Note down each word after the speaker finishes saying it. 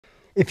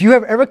If you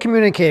have ever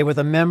communicated with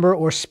a member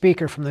or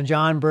speaker from the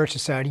John Birch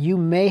Society, you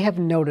may have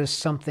noticed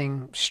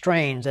something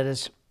strange that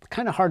is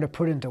kind of hard to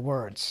put into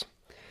words.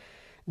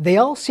 They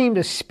all seem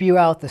to spew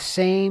out the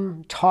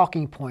same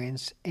talking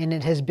points, and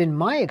it has been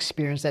my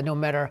experience that no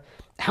matter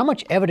how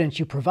much evidence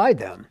you provide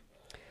them,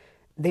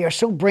 they are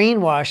so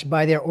brainwashed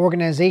by their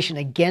organization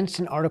against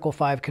an Article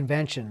 5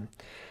 convention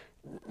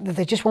that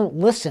they just won't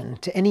listen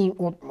to any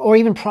or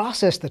even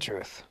process the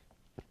truth.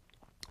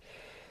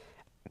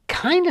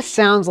 Kind of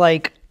sounds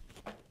like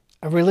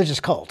a religious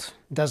cult,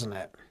 doesn't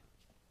it?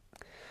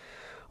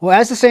 Well,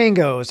 as the saying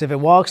goes, if it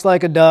walks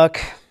like a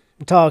duck,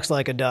 talks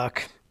like a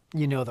duck,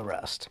 you know the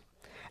rest.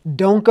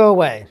 Don't go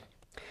away,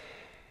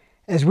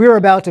 as we're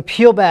about to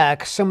peel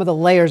back some of the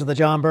layers of the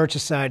John Birch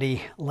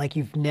Society like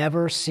you've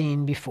never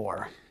seen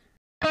before.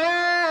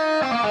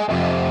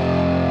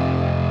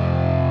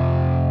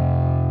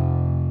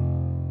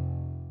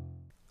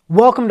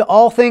 Welcome to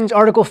All Things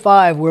Article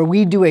 5, where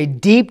we do a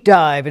deep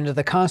dive into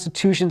the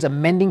Constitution's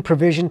amending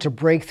provision to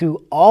break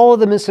through all of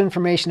the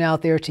misinformation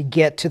out there to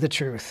get to the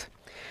truth.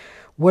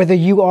 Whether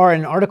you are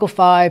an Article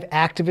 5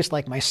 activist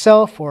like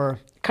myself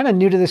or kind of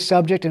new to this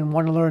subject and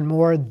want to learn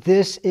more,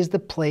 this is the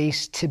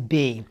place to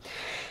be.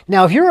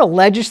 Now, if you're a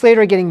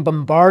legislator getting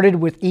bombarded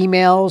with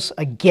emails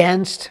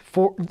against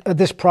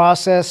this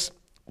process,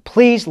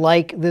 please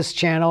like this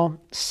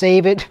channel,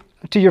 save it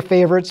to your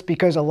favorites,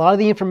 because a lot of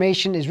the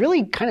information is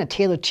really kind of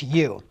tailored to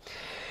you.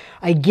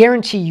 I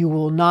guarantee you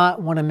will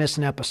not want to miss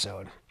an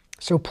episode.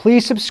 So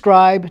please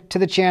subscribe to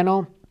the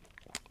channel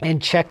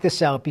and check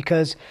this out,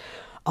 because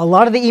a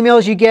lot of the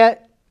emails you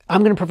get,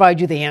 I'm going to provide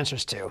you the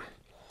answers to.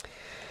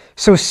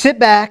 So sit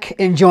back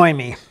and join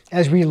me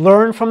as we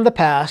learn from the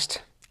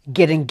past,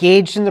 get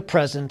engaged in the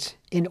present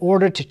in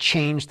order to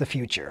change the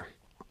future.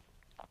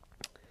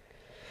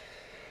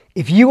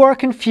 If you are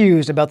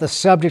confused about the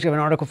subject of an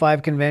Article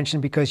 5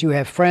 convention because you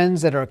have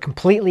friends that are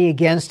completely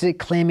against it,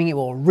 claiming it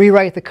will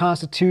rewrite the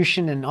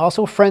Constitution, and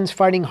also friends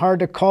fighting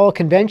hard to call a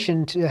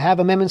convention to have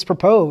amendments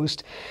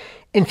proposed,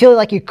 and feel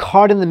like you're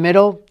caught in the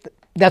middle,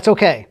 that's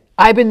okay.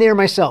 I've been there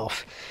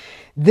myself.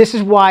 This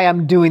is why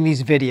I'm doing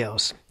these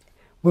videos.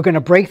 We're going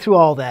to break through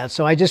all that.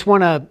 So I just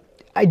want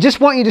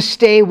you to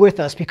stay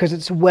with us, because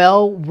it's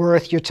well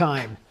worth your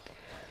time.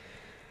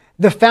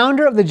 The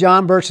founder of the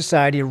John Birch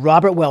Society,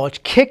 Robert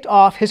Welch, kicked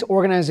off his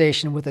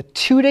organization with a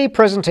 2-day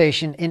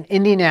presentation in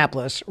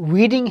Indianapolis,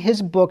 reading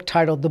his book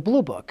titled The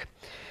Blue Book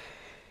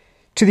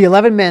to the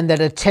 11 men that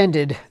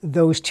attended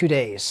those 2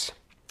 days.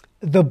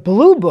 The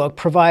Blue Book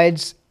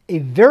provides a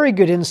very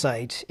good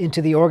insight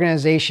into the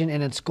organization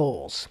and its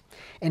goals,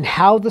 and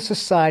how the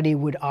society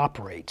would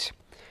operate.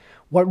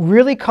 What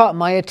really caught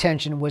my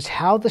attention was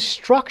how the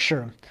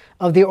structure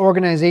of the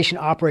organization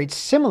operates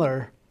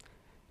similar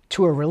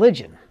to a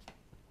religion.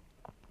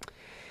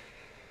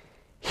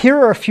 Here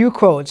are a few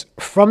quotes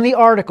from the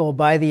article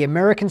by the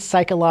American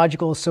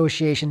Psychological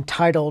Association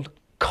titled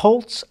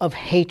Cults of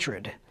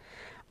Hatred.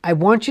 I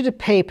want you to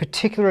pay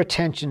particular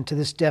attention to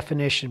this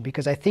definition,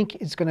 because I think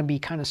it's going to be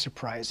kind of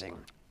surprising.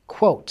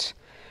 Quote,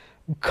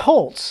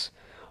 cults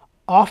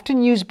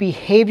often use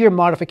behavior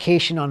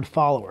modification on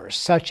followers,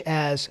 such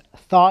as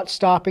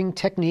thought-stopping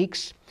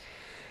techniques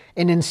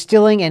and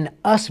instilling an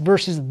us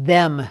versus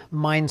them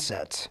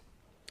mindset.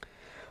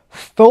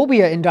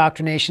 Phobia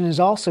indoctrination is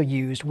also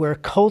used, where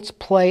cults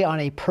play on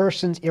a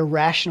person's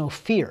irrational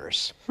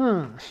fears.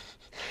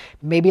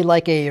 Maybe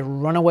like a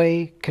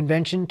runaway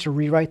convention to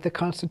rewrite the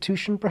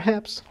Constitution,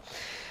 perhaps?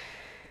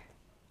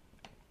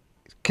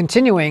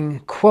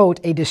 Continuing,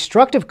 quote, a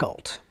destructive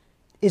cult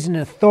is an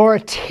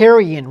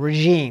authoritarian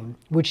regime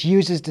which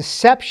uses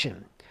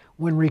deception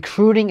when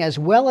recruiting, as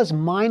well as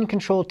mind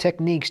control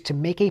techniques to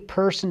make a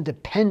person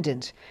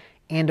dependent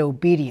and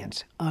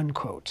obedient,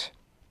 unquote.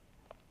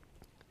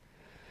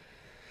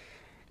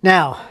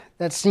 Now,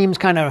 that seems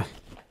kind of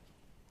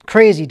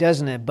crazy,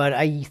 doesn't it? But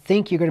I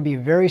think you're going to be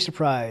very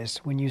surprised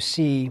when you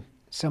see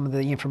some of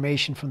the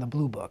information from the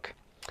Blue Book.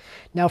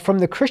 Now, from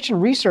the Christian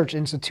Research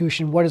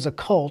Institution, what is a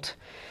cult?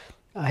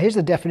 Here's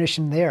the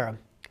definition there.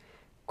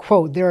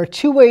 Quote, there are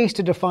 2 ways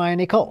to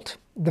define a cult.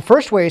 The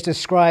first way to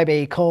describe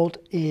a cult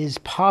is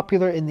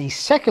popular in the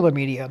secular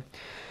media.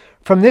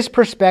 From this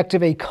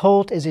perspective, a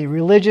cult is a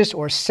religious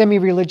or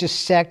semi-religious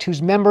sect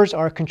whose members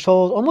are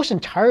controlled almost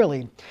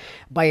entirely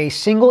by a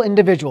single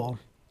individual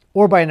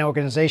or by an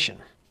organization.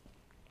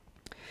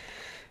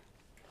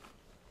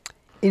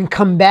 In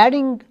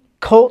combating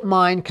cult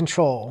mind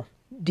control,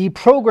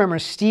 deprogrammer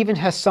Stephen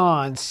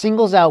Hassan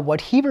singles out what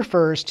he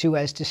refers to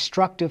as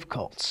destructive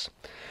cults,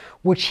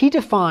 which he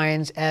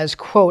defines as,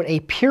 quote,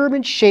 a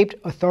pyramid-shaped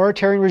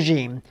authoritarian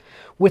regime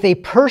with a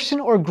person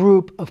or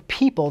group of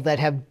people that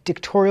have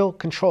dictatorial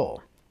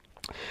control.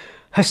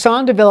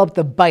 Hassan developed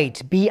the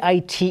BITE,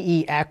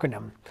 B-I-T-E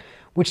acronym,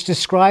 which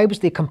describes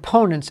the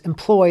components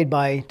employed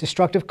by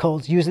destructive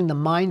cults using the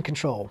mind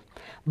control.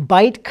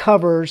 BITE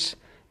covers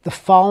the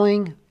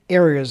following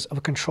areas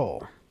of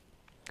control.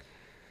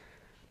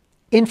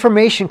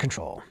 Information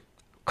control.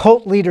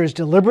 Cult leaders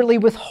deliberately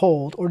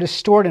withhold or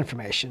distort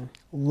information,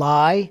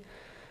 lie,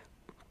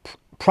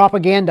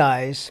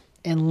 propagandize,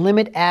 and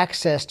limit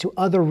access to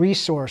other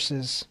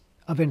resources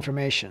of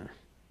information.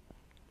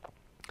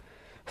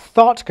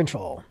 Thought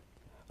control.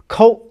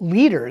 Cult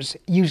leaders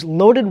use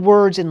loaded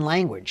words and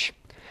language,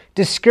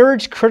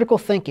 discourage critical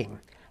thinking,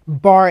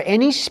 bar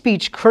any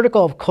speech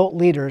critical of cult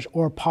leaders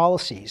or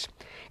policies,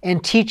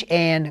 and teach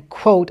an,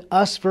 quote,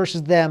 us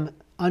versus them,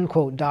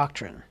 unquote,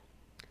 doctrine.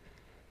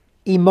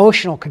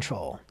 Emotional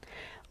control.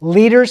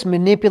 Leaders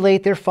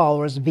manipulate their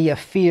followers via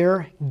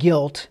fear,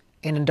 guilt,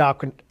 and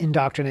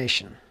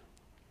indoctrination.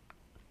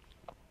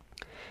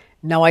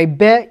 Now, I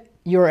bet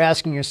you're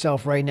asking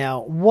yourself right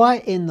now,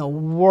 what in the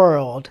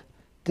world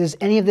does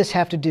any of this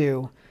have to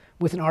do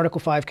with an Article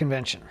 5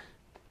 convention?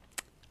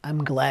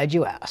 I'm glad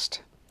you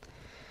asked.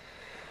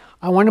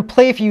 I want to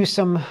play for you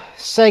some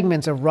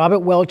segments of Robert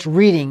Welch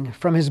reading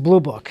from his Blue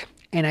Book,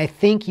 and I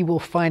think you will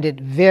find it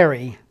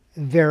very,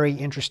 very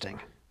interesting.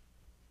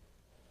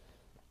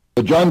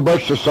 The John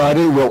Birch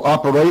Society will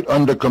operate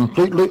under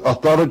completely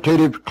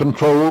authoritative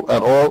control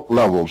at all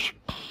levels.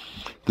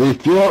 The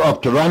fear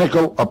of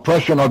tyrannical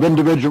oppression of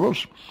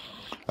individuals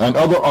and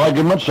other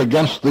arguments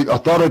against the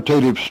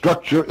authoritative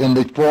structure in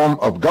the form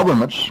of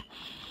governments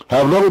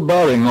have little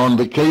bearing on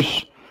the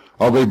case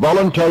of a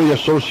voluntary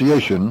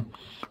association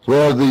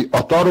where the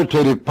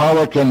authoritative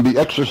power can be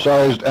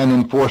exercised and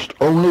enforced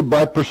only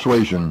by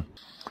persuasion.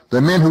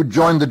 The men who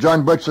join the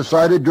John Birch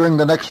Society during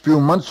the next few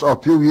months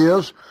or few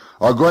years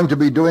are going to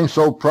be doing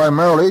so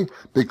primarily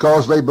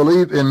because they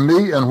believe in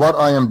me and what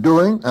I am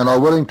doing and are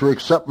willing to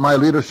accept my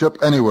leadership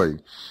anyway.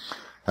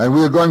 And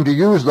we are going to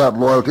use that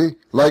loyalty,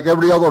 like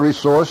every other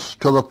resource,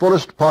 to the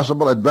fullest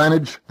possible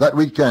advantage that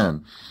we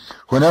can,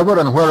 whenever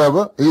and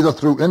wherever, either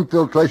through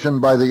infiltration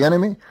by the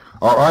enemy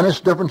or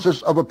honest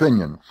differences of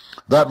opinion.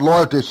 That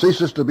loyalty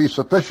ceases to be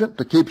sufficient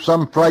to keep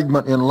some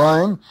fragment in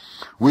line.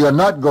 We are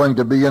not going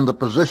to be in the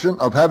position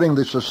of having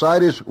the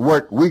Society's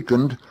work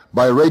weakened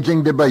by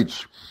raging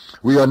debates.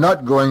 We are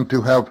not going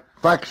to have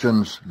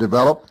factions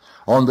develop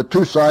on the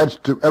two sides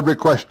to every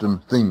question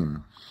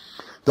theme.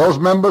 Those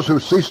members who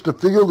cease to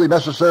feel the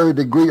necessary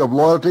degree of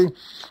loyalty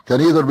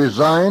can either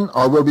resign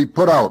or will be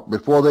put out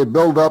before they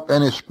build up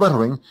any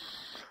splintering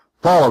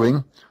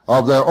following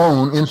of their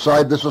own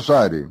inside the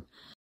Society.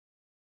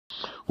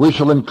 We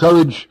shall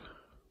encourage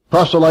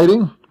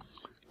proselyting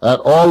at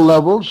all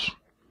levels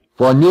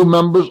for new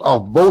members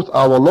of both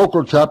our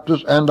local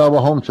chapters and our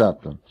home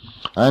chapter.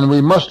 And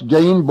we must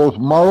gain both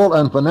moral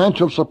and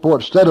financial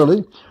support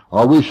steadily,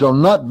 or we shall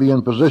not be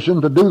in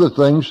position to do the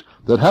things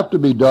that have to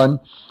be done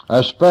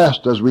as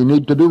fast as we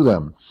need to do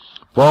them.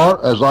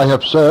 For, as I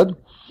have said,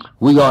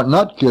 we are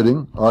not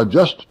kidding or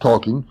just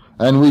talking,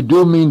 and we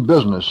do mean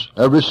business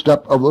every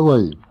step of the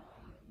way.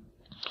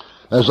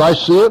 As I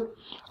see it,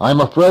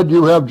 I'm afraid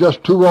you have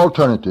just two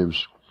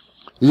alternatives.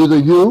 Either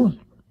you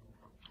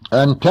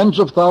and tens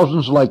of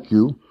thousands like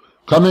you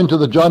come into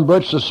the John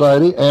Birch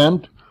Society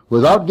and,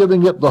 without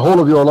giving it the whole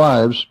of your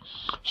lives,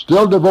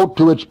 still devote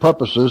to its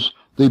purposes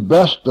the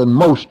best and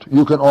most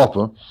you can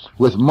offer,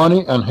 with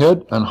money and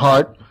head and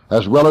heart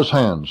as well as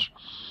hands.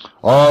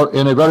 Or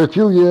in a very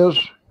few years,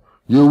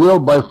 you will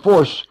by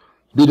force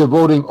be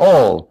devoting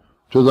all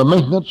to the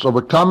maintenance of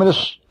a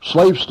communist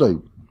slave state.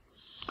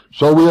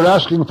 So we are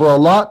asking for a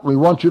lot. We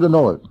want you to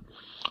know it.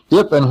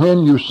 If and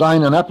when you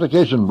sign an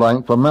application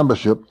blank for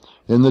membership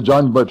in the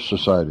John Birch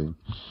Society.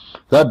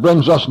 That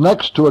brings us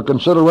next to a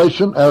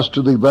consideration as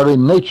to the very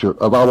nature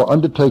of our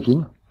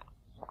undertaking,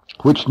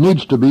 which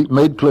needs to be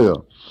made clear.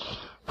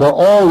 For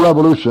all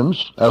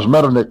revolutions, as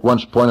Metternich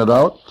once pointed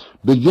out,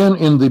 begin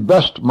in the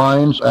best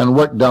minds and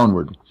work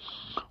downward,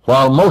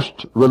 while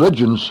most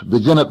religions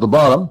begin at the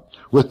bottom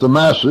with the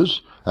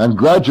masses and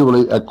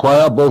gradually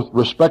acquire both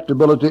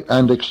respectability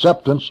and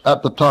acceptance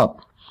at the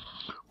top.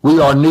 We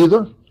are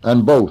neither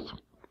and both.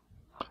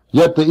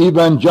 Yet the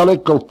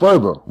evangelical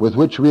fervor with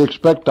which we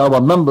expect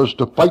our members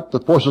to fight the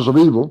forces of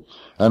evil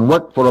and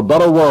work for a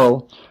better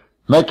world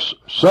makes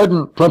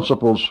certain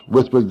principles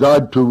with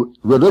regard to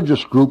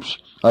religious groups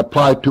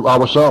apply to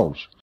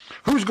ourselves.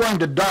 Who's going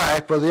to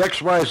die for the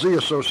XYZ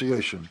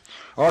Association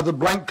or the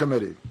Blank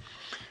Committee?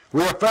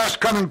 We are fast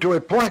coming to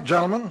a point,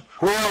 gentlemen,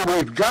 where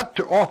we've got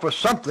to offer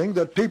something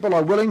that people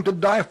are willing to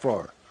die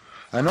for.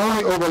 And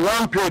only over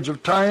long periods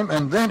of time,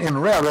 and then in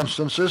rare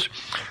instances,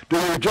 do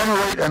you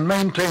generate and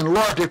maintain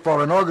loyalty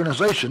for an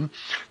organization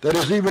that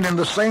is even in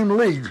the same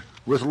league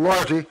with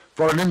loyalty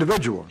for an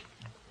individual.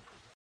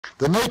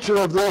 The nature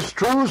of these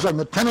truths and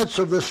the tenets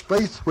of this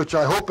faith, which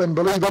I hope and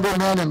believe every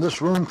man in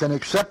this room can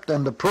accept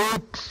and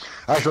approve,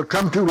 I shall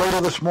come to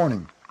later this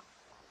morning.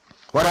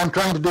 What I'm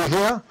trying to do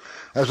here,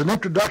 as an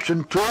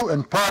introduction to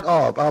and part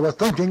of our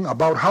thinking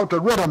about how to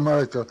rid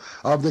America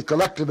of the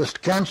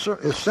collectivist cancer,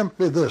 is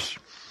simply this.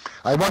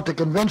 I want to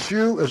convince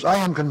you, as I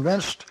am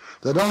convinced,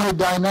 that only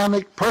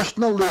dynamic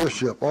personal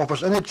leadership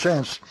offers any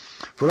chance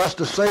for us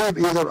to save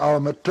either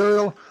our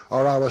material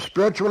or our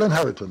spiritual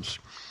inheritance.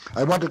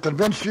 I want to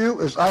convince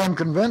you, as I am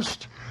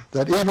convinced,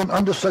 that even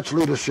under such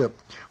leadership,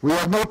 we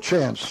have no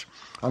chance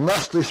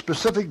unless the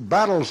specific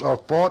battles are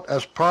fought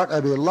as part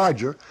of a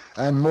larger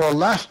and more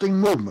lasting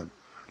movement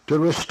to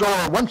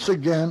restore once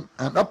again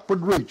an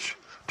upward reach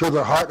to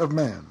the heart of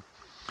man.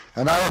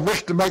 And I have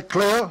wished to make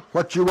clear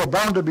what you were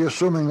bound to be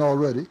assuming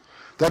already,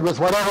 that with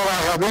whatever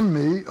I have in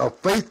me of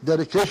faith,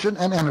 dedication,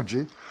 and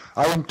energy,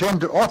 I intend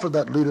to offer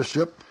that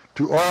leadership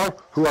to all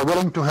who are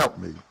willing to help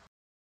me.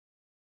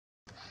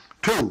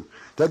 2,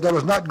 that there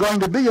is not going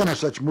to be any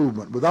such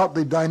movement without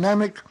the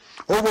dynamic,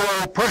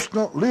 overall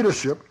personal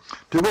leadership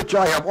to which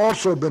I have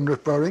also been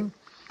referring.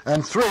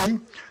 And 3,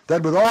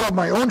 that with all of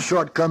my own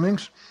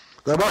shortcomings,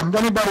 there wasn't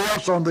anybody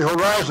else on the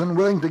horizon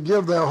willing to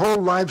give their whole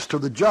lives to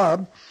the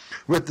job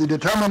with the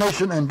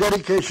determination and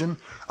dedication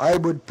I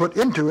would put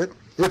into it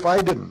if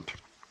I didn't.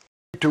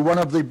 To one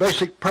of the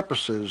basic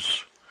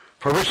purposes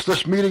for which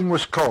this meeting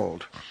was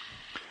called.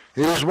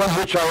 It is one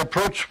which I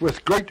approach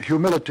with great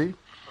humility,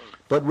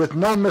 but with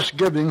no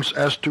misgivings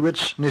as to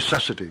its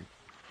necessity.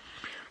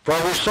 For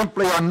we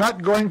simply are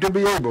not going to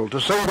be able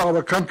to save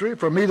our country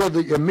from either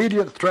the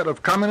immediate threat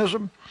of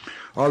communism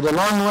or the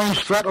long-range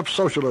threat of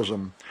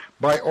socialism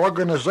by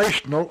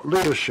organizational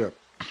leadership.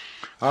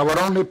 Our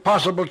only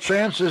possible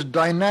chance is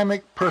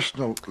dynamic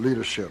personal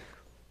leadership.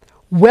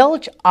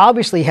 Welch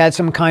obviously had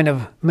some kind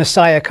of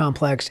messiah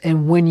complex,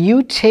 and when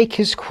you take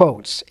his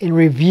quotes and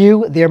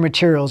review their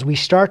materials, we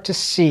start to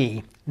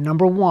see,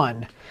 number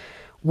 1,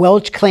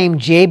 Welch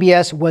claimed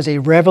JBS was a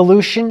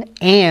revolution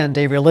and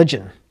a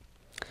religion.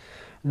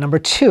 Number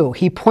 2,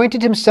 he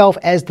pointed himself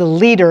as the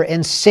leader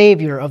and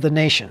savior of the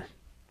nation.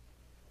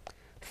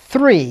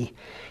 3,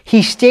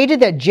 he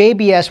stated that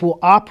JBS will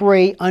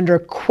operate under,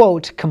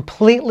 quote,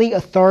 completely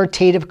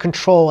authoritative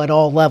control at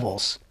all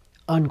levels,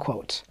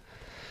 unquote.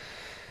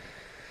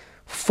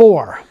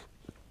 4,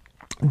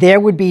 there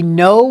would be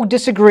no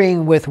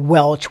disagreeing with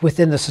Welch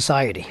within the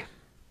society.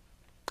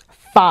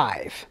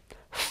 5,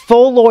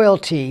 full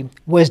loyalty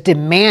was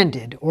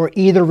demanded or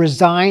either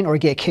resign or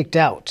get kicked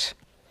out.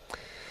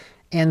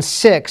 And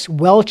 6,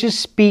 Welch's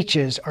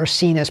speeches are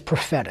seen as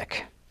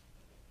prophetic.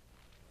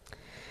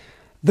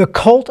 The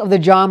cult of the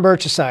John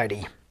Birch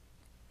Society.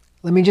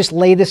 Let me just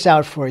lay this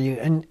out for you,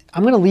 and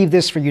I'm going to leave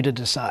this for you to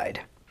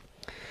decide.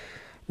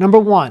 Number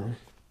 1,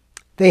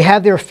 they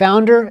have their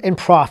founder and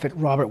prophet,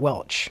 Robert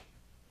Welch.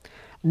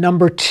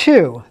 Number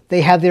 2,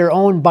 they have their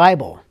own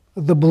Bible,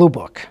 the Blue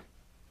Book.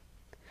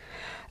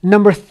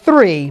 Number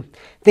 3,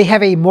 they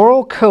have a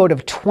moral code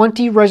of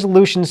 20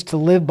 resolutions to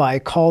live by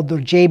called the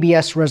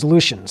JBS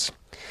resolutions.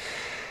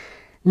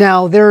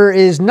 Now, there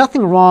is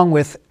nothing wrong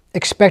with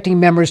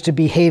expecting members to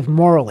behave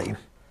morally.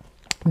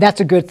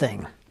 That's a good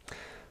thing.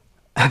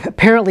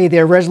 Apparently,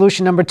 their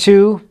resolution number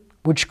 2,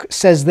 which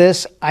says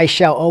this, I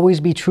shall always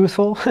be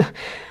truthful,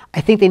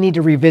 I think they need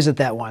to revisit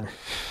that one.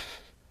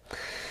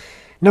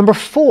 Number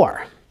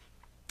 4,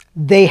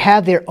 they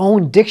have their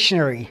own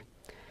dictionary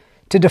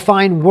to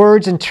define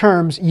words and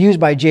terms used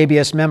by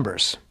JBS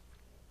members.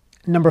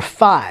 Number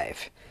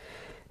 5,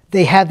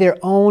 they have their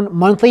own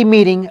monthly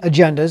meeting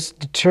agendas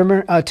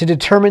to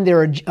determine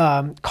their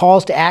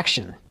calls to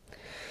action.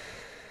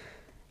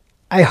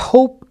 I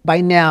hope by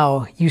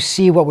now you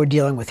see what we're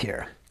dealing with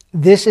here.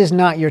 This is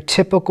not your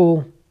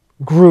typical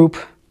group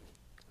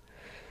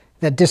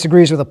that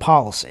disagrees with a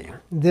policy.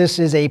 This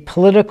is a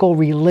political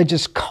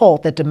religious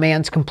cult that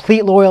demands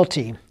complete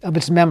loyalty of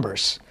its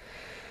members.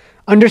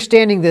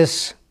 Understanding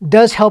this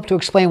does help to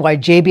explain why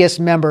JBS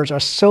members are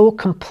so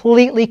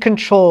completely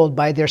controlled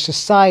by their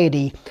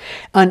society,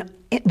 and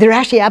they're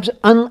actually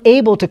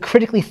unable to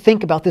critically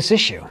think about this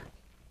issue.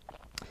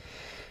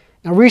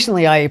 Now,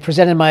 recently I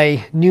presented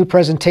my new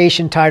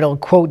presentation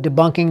titled, quote,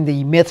 Debunking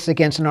the Myths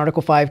Against an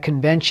Article 5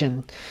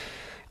 Convention,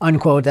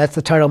 unquote. That's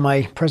the title of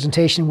my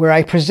presentation, where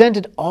I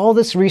presented all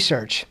this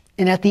research.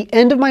 And at the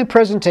end of my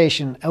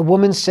presentation, a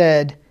woman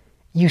said,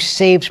 "You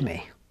saved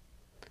me."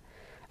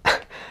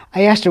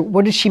 I asked her,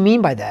 what did she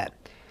mean by that?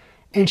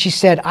 And she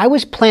said, I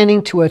was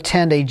planning to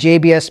attend a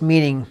JBS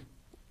meeting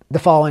the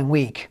following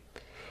week.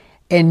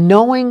 And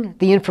knowing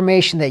the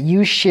information that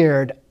you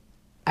shared,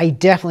 I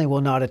definitely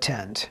will not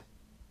attend.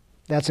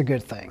 That's a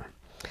good thing.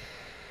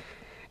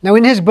 Now,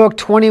 in his book,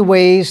 20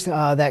 Ways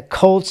That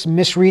Cults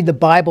Misread the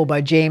Bible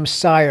by James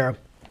Sire,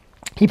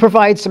 he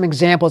provides some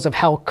examples of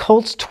how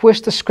cults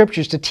twist the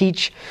scriptures to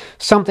teach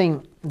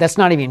something that's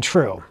not even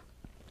true.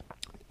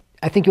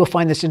 I think you'll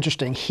find this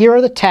interesting. Here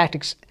are the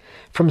tactics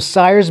from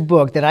Sire's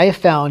book that I have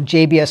found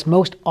JBS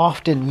most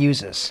often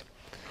uses.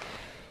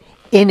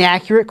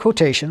 Inaccurate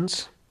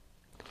quotations,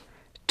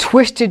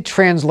 twisted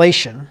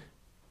translation,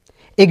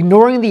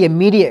 ignoring the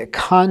immediate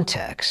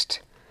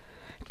context,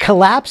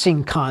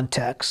 collapsing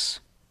context,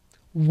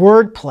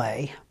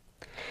 wordplay,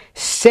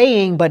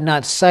 saying but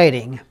not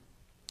citing,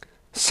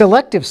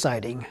 selective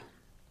citing,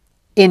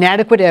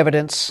 inadequate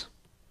evidence,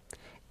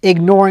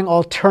 ignoring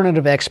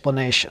alternative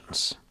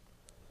explanations.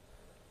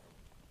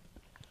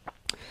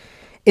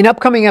 In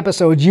upcoming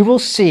episodes, you will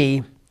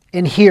see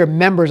and hear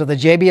members of the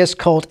JBS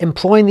cult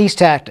employing these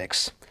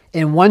tactics.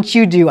 And once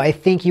you do, I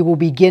think you will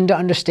begin to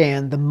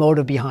understand the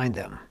motive behind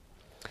them.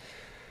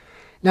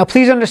 Now,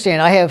 please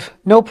understand, I have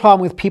no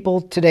problem with people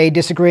today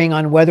disagreeing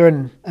on whether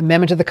an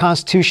amendment to the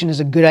Constitution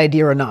is a good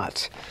idea or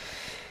not.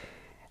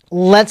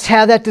 Let's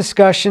have that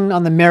discussion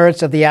on the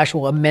merits of the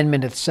actual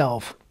amendment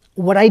itself.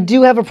 What I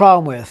do have a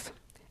problem with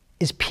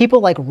is people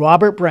like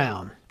Robert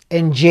Brown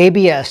and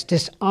JBS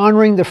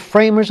dishonoring the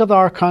framers of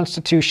our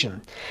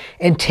Constitution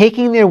and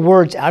taking their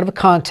words out of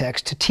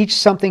context to teach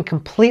something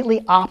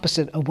completely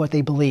opposite of what they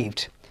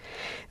believed.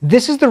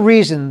 This is the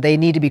reason they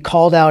need to be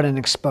called out and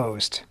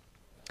exposed.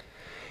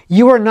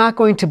 You are not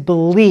going to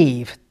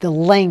believe the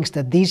lengths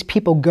that these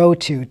people go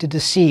to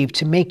deceive,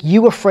 to make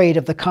you afraid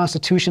of the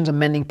Constitution's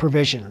amending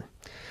provision.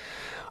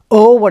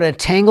 Oh, what a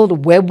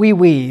tangled web we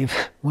weave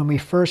when we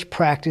first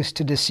practice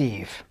to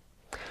deceive.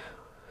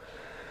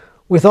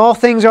 With all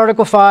things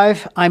Article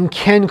 5, I'm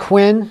Ken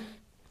Quinn.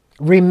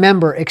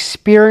 Remember,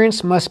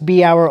 experience must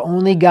be our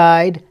only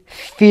guide.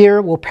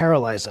 Fear will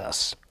paralyze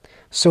us.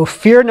 So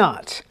fear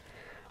not.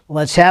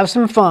 Let's have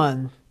some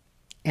fun,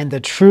 and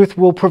the truth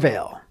will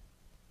prevail.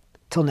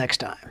 Till next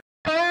time.